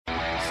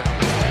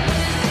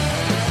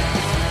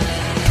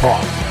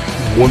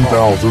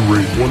1000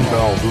 Radio,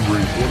 1000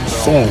 Radio,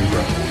 Song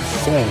Battle,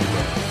 Song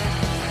Battle.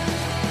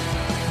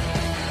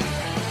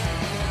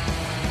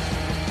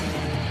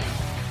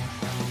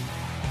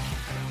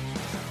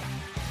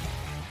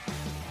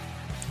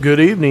 Good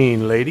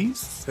evening,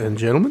 ladies and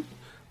gentlemen.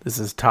 This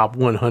is Top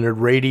 100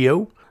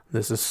 Radio.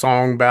 This is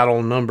Song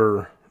Battle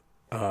number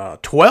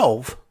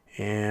 12,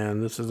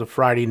 and this is a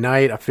Friday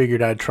night. I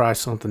figured I'd try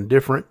something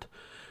different,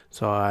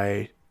 so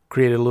I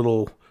created a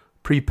little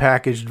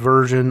prepackaged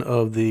version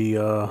of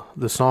the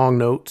song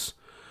notes.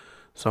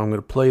 So I'm going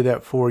to play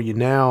that for you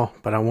now,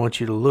 but I want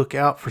you to look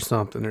out for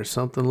something. There's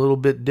something a little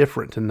bit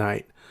different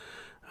tonight.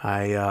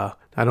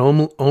 Not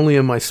only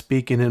am I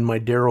speaking in my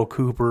Daryl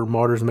Cooper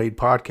Martyrs Made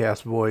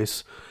podcast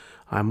voice,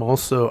 I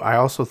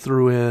also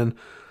threw in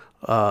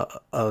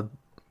a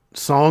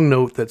song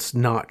note that's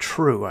not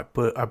true. I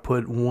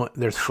put one.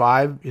 There's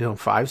five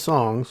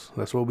songs.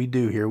 That's what we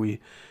do here. We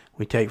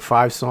take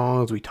 5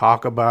 songs. We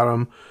talk about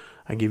them.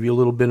 I give you a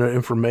little bit of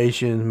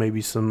information,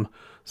 maybe some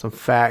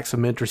facts,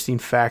 some interesting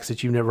facts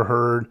that you've never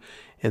heard,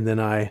 and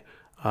then I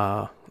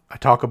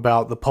talk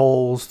about the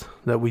polls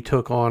that we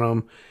took on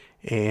them.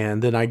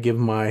 And then I give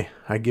my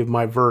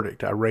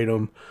verdict. I rate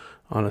them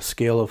on a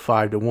scale of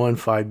 5 to 1,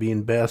 5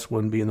 being best,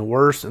 1 being the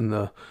worst. And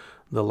the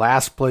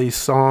last place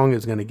song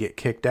is going to get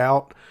kicked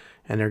out,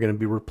 and they're going to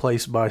be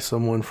replaced by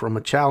someone from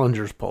a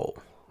challengers poll.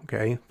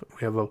 Okay,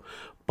 we have a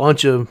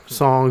bunch of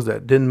songs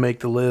that didn't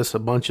make the list, a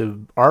bunch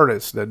of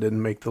artists that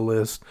didn't make the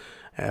list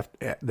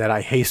that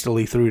I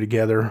hastily threw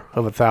together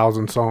of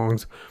 1,000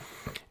 songs,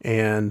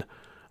 and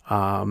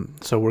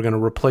so we're going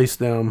to replace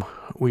them.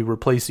 We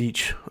replace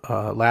each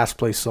last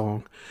place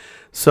song.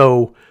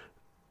 So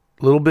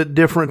a little bit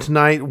different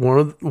tonight.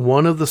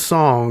 One of the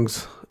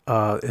songs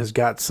has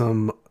got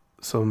some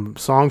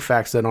song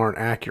facts that aren't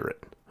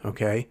accurate.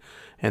 Okay,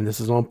 and this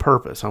is on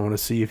purpose. I want to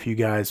see if you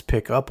guys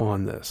pick up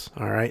on this.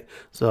 All right.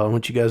 So I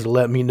want you guys to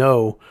let me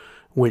know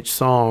which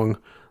song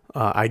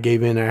I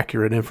gave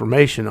inaccurate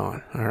information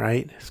on. All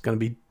right. It's going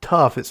to be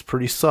tough. It's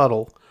pretty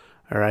subtle.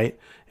 All right.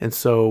 And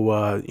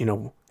so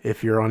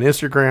if you're on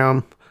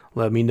Instagram,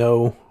 let me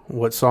know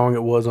what song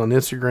it was on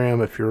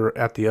Instagram. If you're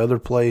at the other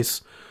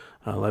place,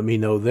 let me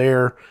know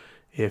there.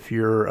 If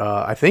you're,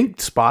 I think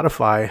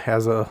Spotify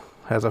has a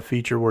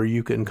feature where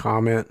you can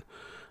comment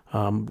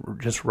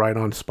just right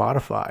on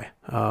Spotify.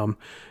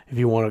 If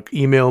you want to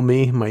email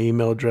me, my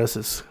email address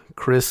is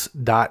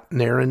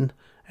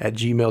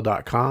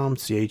chris.naron@gmail.com,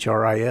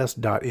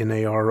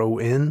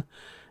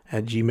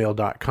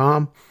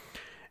 chris.naron@gmail.com.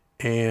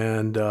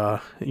 And,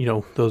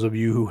 those of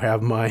you who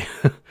have my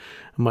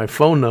my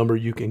phone number,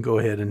 you can go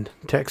ahead and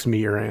text me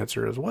your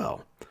answer as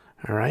well.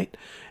 All right.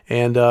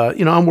 And,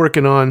 I'm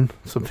working on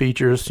some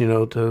features,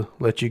 to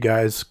let you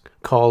guys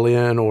call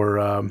in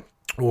or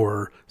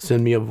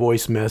send me a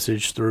voice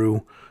message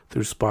through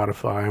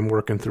Spotify. I'm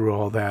working through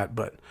all that.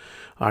 But,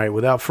 all right,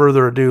 without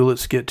further ado,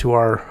 let's get to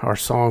our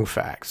song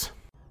facts.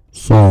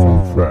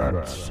 Song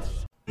facts.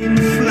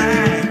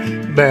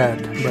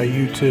 Bad by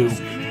U2.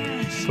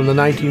 From the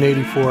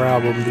 1984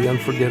 album, The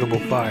Unforgettable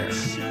Fire,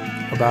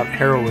 about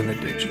heroin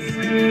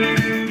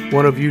addiction.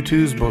 One of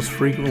U2's most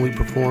frequently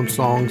performed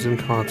songs in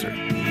concert.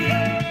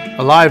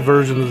 A live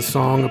version of the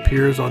song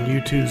appears on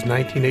U2's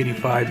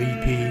 1985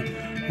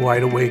 EP,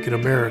 Wide Awake in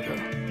America.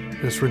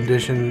 This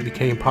rendition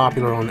became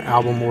popular on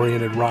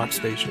album-oriented rock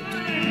stations.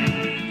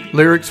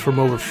 Lyrics from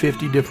over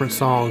 50 different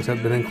songs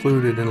have been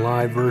included in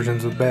live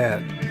versions of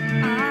Bad.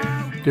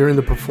 During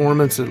the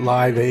performance at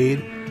Live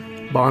Aid,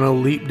 Bono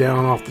leaped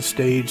down off the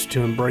stage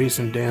to embrace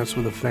and dance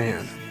with a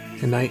fan.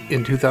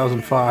 In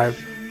 2005,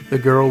 the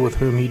girl with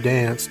whom he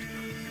danced,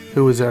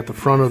 who was at the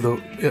front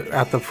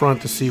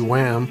to see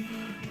Wham,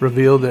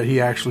 revealed that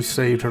he actually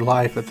saved her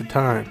life at the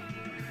time.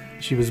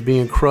 She was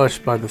being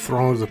crushed by the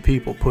throngs of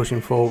people pushing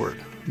forward.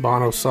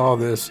 Bono saw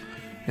this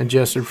and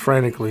gestured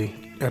frantically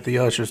at the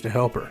ushers to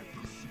help her.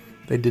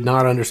 They did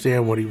not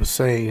understand what he was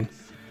saying,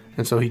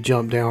 and so he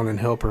jumped down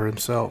and helped her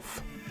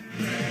himself.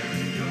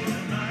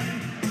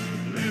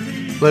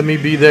 Let Me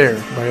Be There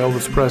by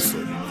Elvis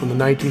Presley from the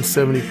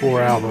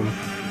 1974 album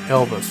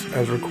Elvis,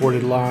 as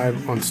recorded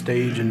live on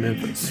stage in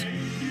Memphis.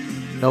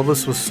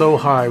 Elvis was so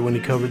high when he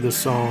covered this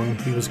song,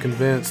 he was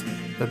convinced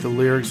that the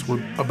lyrics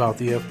were about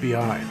the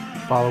FBI,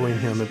 following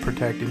him and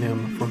protecting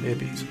him from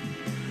hippies.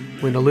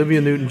 When Olivia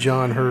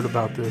Newton-John heard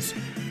about this,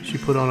 she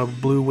put on a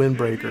blue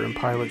windbreaker and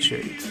pilot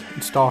shades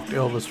and stalked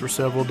Elvis for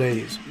several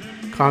days,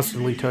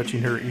 constantly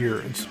touching her ear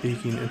and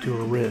speaking into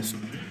her wrist.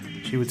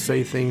 She would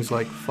say things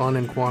like "Fun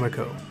in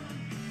Quantico,"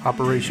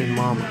 "Operation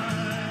Mama,"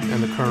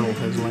 and "The Colonel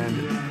has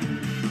landed."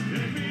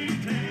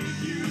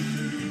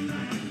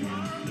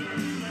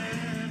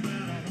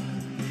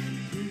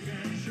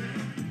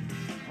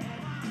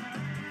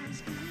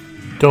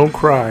 Don't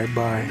Cry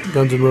by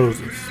Guns N'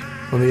 Roses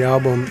on the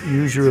album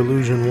Use Your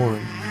Illusion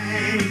 1.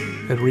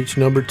 It reached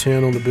number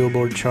 10 on the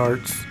Billboard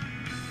charts.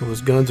 It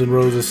was Guns N'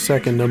 Roses'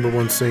 second number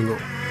 1 single.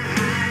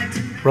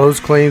 Rose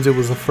claims it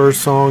was the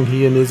first song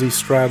he and Izzy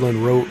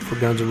Stradlin wrote for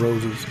Guns N'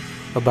 Roses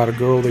about a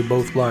girl they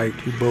both liked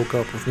who broke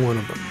up with one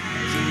of them.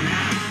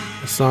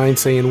 A sign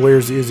saying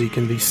 "Where's Izzy"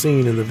 can be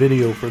seen in the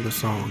video for the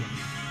song.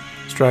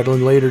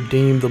 Stradlin later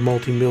deemed the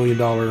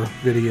multi-million-dollar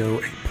video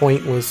a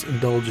pointless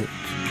indulgence,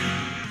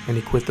 and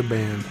he quit the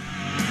band.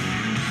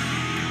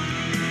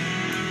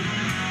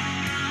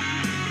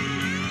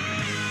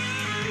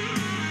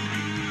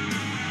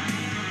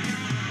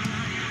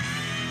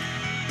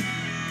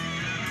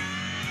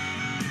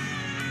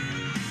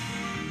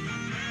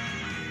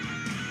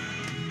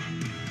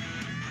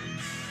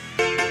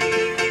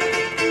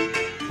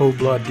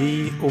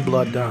 Obla-Dee,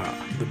 Obla-Da,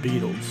 The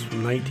Beatles,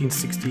 from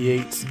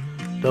 1968's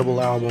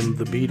double album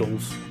The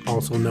Beatles,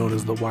 also known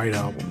as the White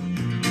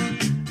Album.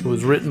 It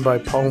was written by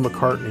Paul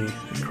McCartney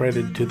and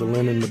credited to the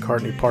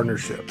Lennon-McCartney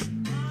partnership.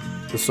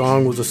 The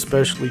song was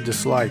especially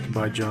disliked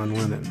by John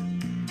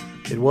Lennon.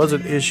 It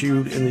wasn't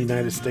issued in the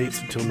United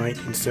States until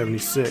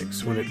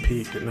 1976, when it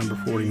peaked at number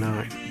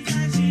 49.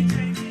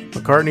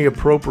 McCartney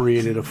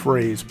appropriated a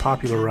phrase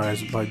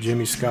popularized by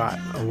Jimmy Scott,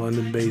 a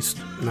London-based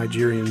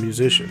Nigerian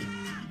musician,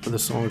 for the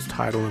song's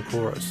title and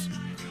chorus.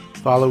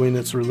 Following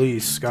its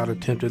release, Scott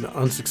attempted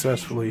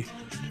unsuccessfully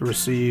to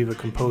receive a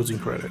composing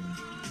credit.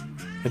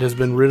 It has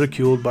been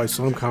ridiculed by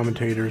some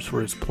commentators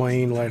for its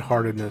plain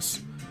lightheartedness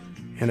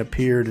and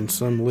appeared in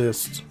some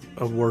lists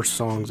of worst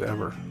songs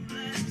ever.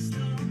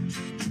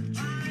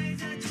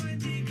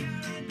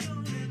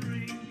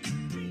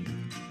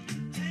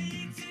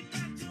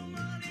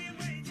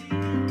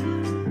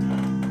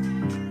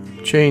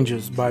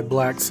 Changes by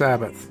Black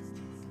Sabbath,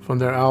 from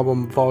their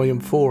album Volume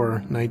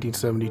 4,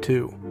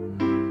 1972.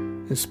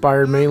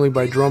 Inspired mainly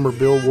by drummer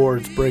Bill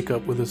Ward's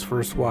breakup with his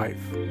first wife.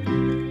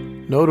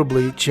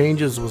 Notably,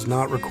 Changes was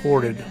not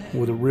recorded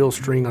with a real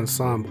string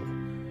ensemble.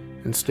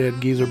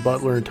 Instead, Geezer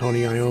Butler and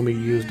Tony Iommi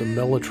used a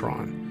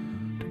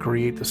mellotron to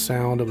create the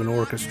sound of an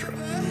orchestra,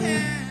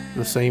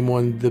 the same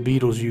one the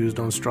Beatles used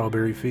on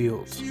Strawberry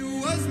Fields.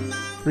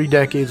 3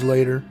 decades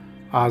later,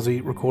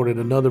 Ozzy recorded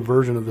another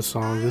version of the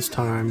song, this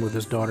time with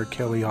his daughter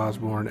Kelly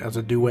Osbourne as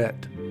a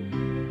duet.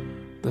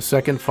 The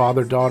second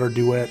father-daughter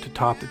duet to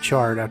top the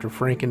chart after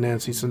Frank and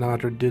Nancy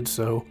Sinatra did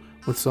so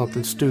with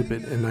Something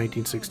Stupid in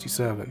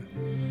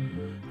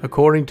 1967.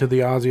 According to the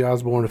Ozzy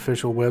Osbourne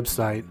official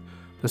website,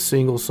 the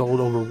single sold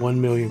over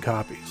 1 million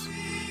copies.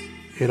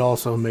 It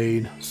also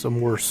made some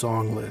worst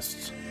song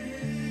lists.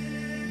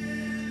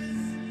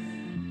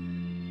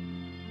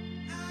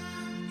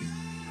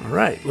 All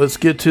right, let's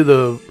get to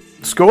the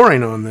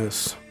scoring on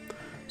this.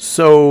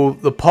 So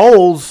the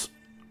polls,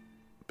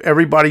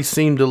 everybody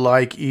seemed to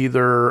like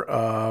either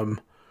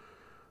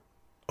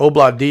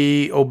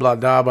Obla-Dee,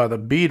 Obla-Da by the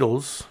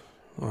Beatles.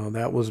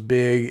 That was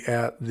big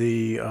at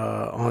the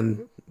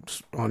on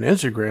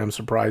Instagram,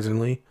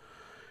 surprisingly.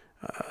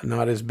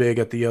 Not as big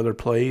at the other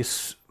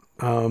place.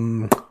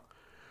 That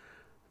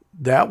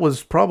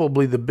was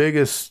probably the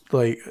biggest.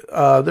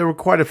 There were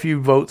quite a few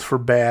votes for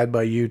Bad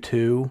by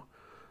U2.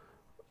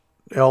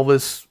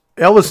 Elvis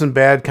and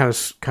Bad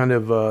kind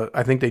of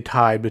I think they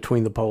tied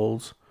between the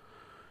polls.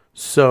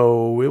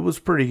 So it was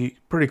pretty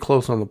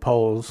close on the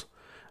polls.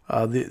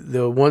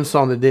 The one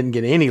song that didn't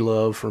get any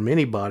love from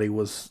anybody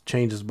was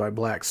Changes by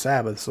Black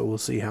Sabbath. So we'll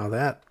see how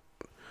that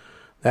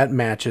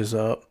matches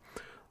up.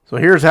 So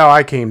here's how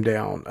I came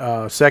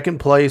down. Second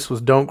place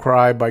was Don't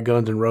Cry by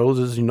Guns N'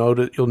 Roses.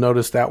 You'll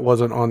notice that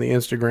wasn't on the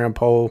Instagram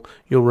poll.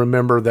 You'll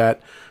remember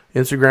that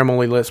Instagram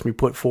only lets me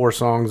put 4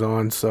 songs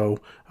on, so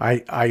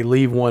I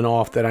leave one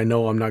off that I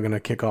know I'm not going to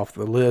kick off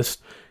the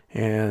list,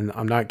 and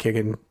I'm not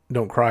kicking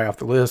Don't Cry off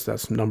the list.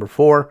 That's number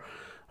 4.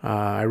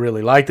 I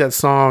really like that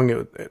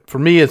song. For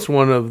me, it's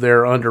one of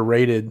their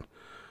underrated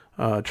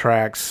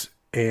tracks,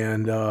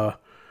 and I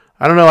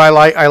don't know.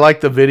 I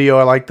like the video.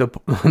 I like the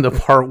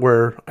part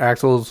where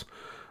Axl's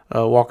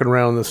walking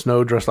around in the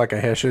snow dressed like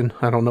a Hessian.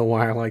 I don't know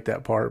why I like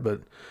that part,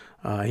 but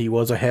he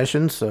was a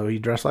Hessian, so he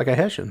dressed like a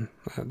Hessian.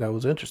 That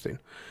was interesting.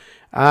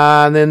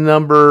 And then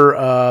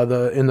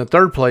in the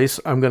third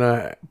place, I'm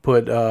gonna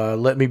put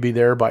 "Let Me Be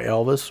There" by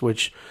Elvis,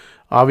 which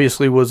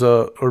obviously was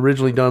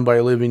originally done by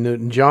Olivia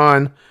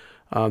Newton-John.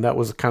 That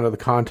was kind of the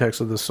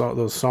context of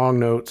those song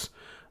notes.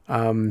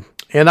 And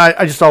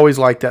I just always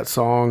liked that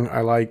song.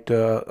 I liked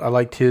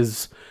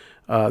his.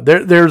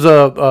 There's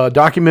a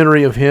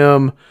documentary of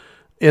him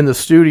in the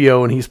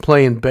studio, and he's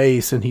playing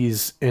bass, and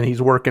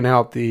he's working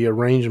out the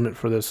arrangement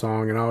for this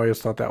song. And I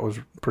always thought that was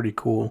pretty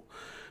cool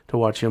to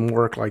watch him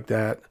work like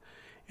that.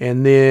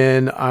 And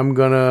then I'm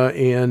gonna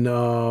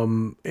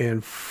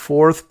in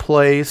fourth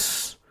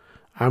place,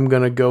 I'm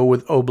gonna go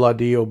with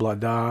Obla-Dee,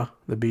 Obla-Da,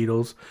 the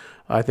Beatles.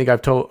 I think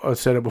I've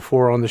said it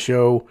before on the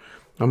show.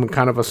 I'm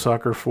kind of a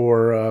sucker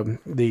for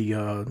the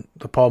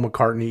Paul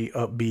McCartney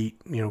upbeat,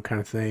 kind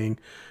of thing.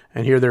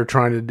 And here they're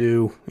trying to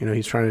do,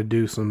 he's trying to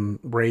do some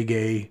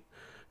reggae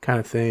kind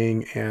of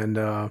thing, and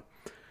I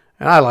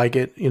like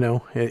it,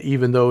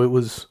 even though it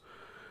was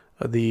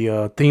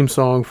the theme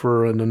song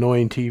for an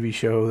annoying TV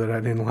show that I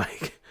didn't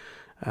like.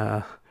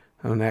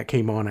 When that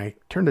came on, I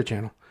turned the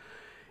channel.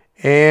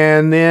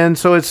 And then,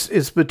 so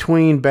it's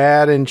between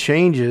Bad and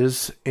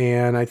Changes,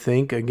 and I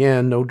think,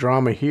 again, no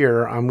drama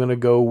here, I'm going to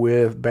go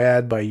with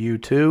Bad by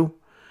U2.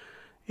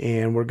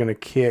 and we're going to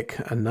kick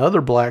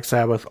another Black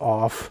Sabbath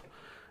off.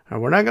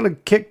 We're not going to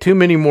kick too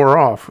many more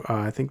off.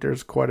 I think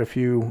there's quite a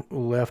few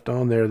left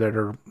on there that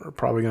are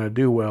probably going to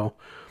do well.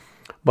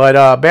 But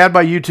Bad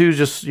by U2 is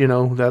just,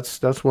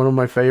 that's one of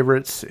my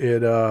favorites.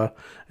 It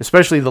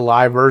especially the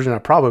live version. I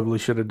probably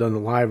should have done the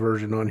live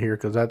version on here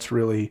because that's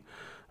really,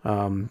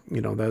 that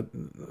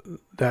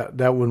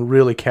one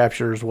really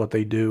captures what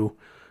they do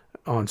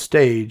on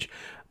stage.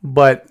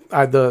 But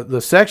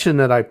the section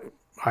that I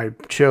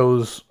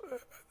chose,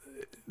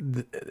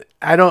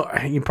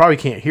 you probably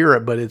can't hear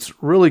it, but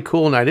it's really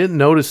cool, and I didn't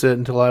notice it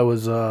until I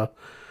was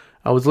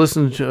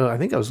listening to, I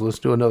think I was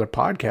listening to another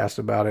podcast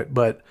about it,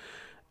 but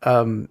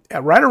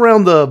right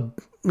around the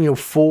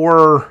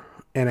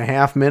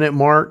 4.5 minute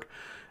mark,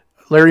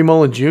 Larry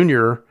Mullen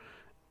Jr.,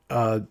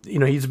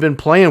 he's been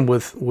playing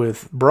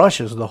with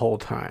brushes the whole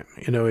time.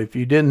 If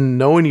you didn't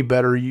know any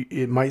better,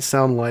 it might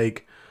sound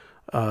like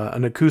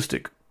an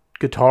acoustic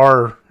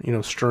guitar,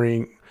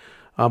 string,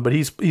 but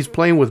he's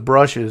playing with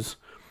brushes.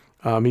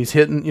 He's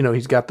hitting,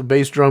 he's got the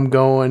bass drum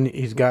going,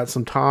 he's got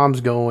some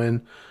toms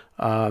going.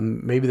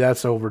 Maybe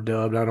that's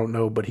overdubbed, I don't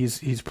know, but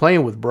he's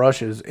playing with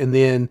brushes, and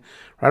then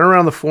right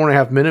around the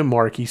 4.5 minute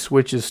mark, he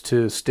switches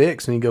to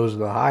sticks and he goes to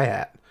the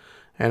hi-hat.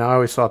 And I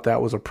always thought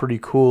that was a pretty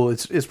cool.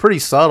 It's pretty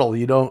subtle.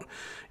 You don't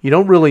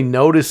really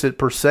notice it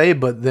per se,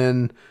 but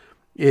then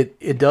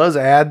it does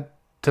add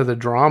to the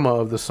drama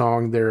of the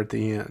song there at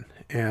the end,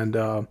 and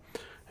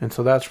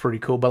so that's pretty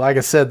cool. But like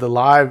I said, their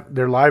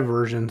live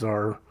versions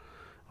are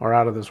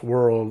out of this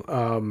world.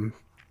 And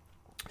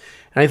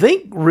I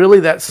think really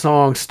that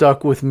song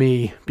stuck with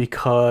me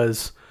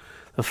because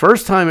the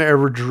first time I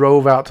ever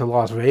drove out to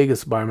Las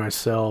Vegas by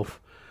myself,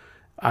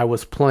 I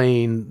was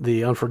playing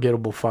the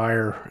Unforgettable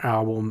Fire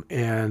album,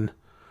 and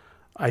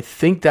I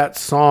think that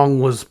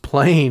song was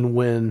playing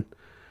when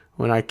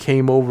I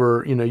came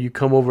over. You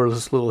come over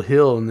this little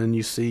hill, and then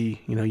you see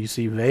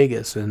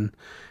Vegas, and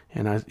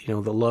I,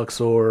 the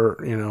Luxor,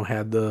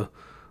 had the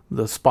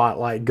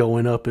spotlight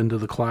going up into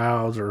the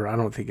clouds, or I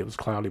don't think it was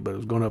cloudy, but it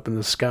was going up in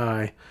the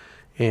sky.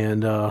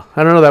 And I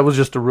don't know, that was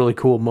just a really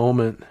cool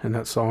moment, and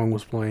that song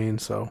was playing.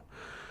 So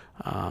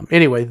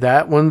anyway,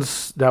 that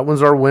one's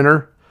our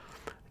winner.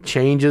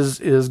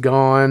 Changes is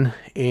gone,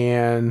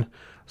 and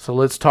so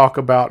let's talk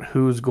about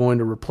who's going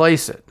to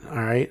replace it. All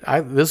right,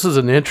 this is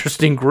an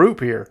interesting group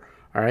here.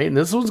 All right, and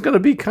this one's going to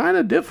be kind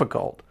of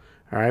difficult.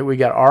 All right, we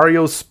got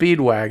REO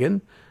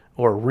Speedwagon,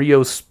 or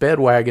Rio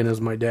Speedwagon,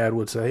 as my dad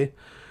would say.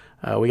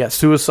 We got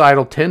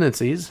Suicidal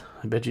Tendencies.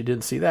 I bet you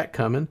didn't see that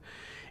coming.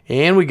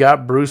 And we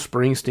got Bruce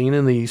Springsteen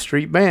and the E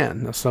Street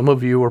Band. Now, some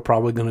of you are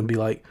probably going to be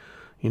like,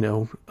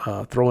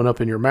 throwing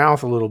up in your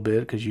mouth a little bit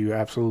because you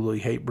absolutely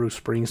hate Bruce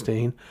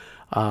Springsteen.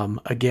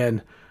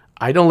 Again,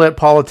 I don't let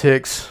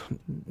politics,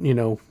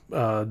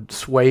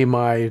 sway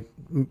my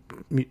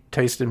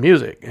taste in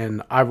music.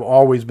 And I've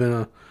always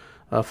been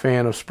a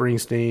fan of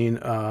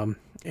Springsteen.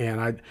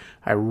 And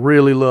I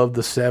really love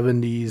the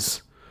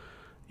 70s,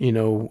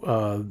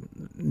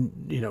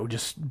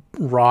 just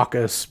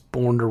raucous,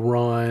 Born to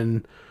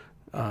Run,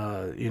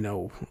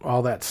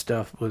 all that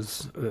stuff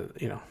was,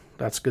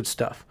 that's good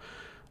stuff.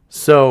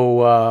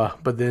 So,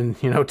 but then,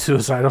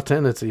 Suicidal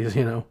Tendencies,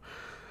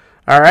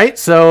 All right,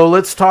 so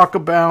let's talk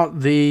about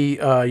the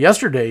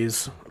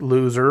yesterday's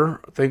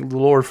loser, Thank the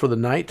Lord for the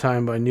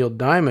Nighttime by Neil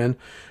Diamond.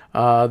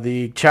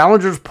 The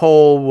Challengers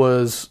poll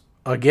was,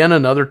 again,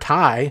 another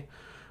tie.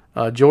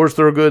 George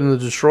Thorogood and the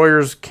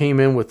Destroyers came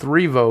in with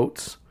 3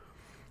 votes.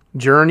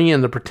 Journey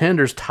and the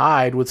Pretenders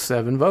tied with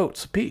 7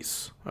 votes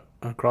apiece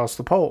across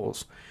the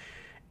polls.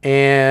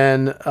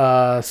 And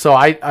so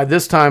I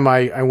this time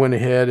I went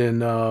ahead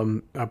and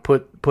I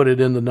put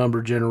it in the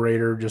number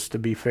generator just to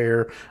be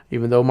fair,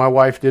 even though my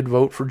wife did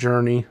vote for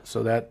Journey,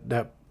 so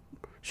that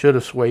should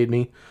have swayed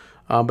me.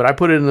 But I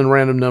put it in the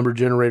random number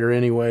generator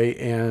anyway,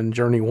 and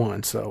Journey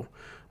won. So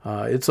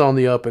it's on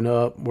the up and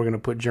up. We're going to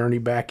put Journey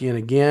back in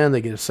again. They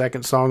get a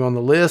second song on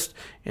the list,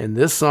 and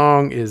this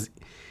song is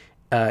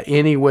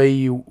Any Way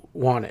You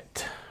Want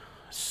It.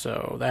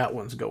 So that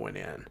one's going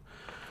in.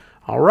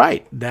 All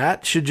right,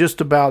 that should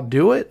just about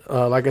do it.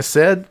 Like I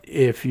said,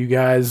 if you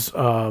guys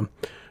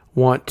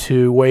want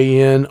to weigh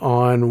in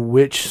on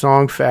which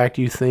song fact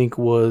you think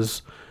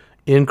was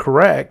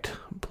incorrect,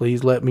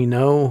 please let me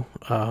know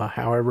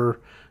however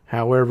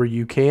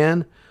you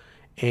can.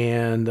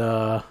 And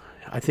I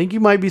think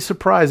you might be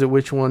surprised at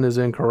which one is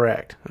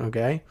incorrect,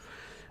 okay?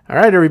 All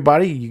right,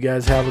 everybody, you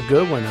guys have a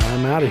good one.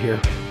 I'm out of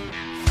here.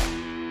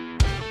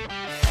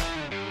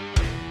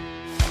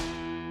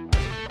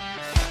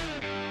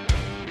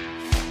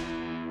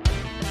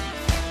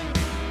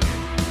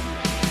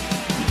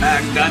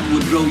 That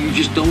Woodrow, you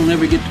just don't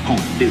ever get the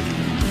point, do you?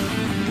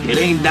 It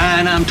ain't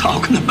dying I'm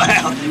talking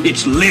about,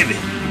 it's living.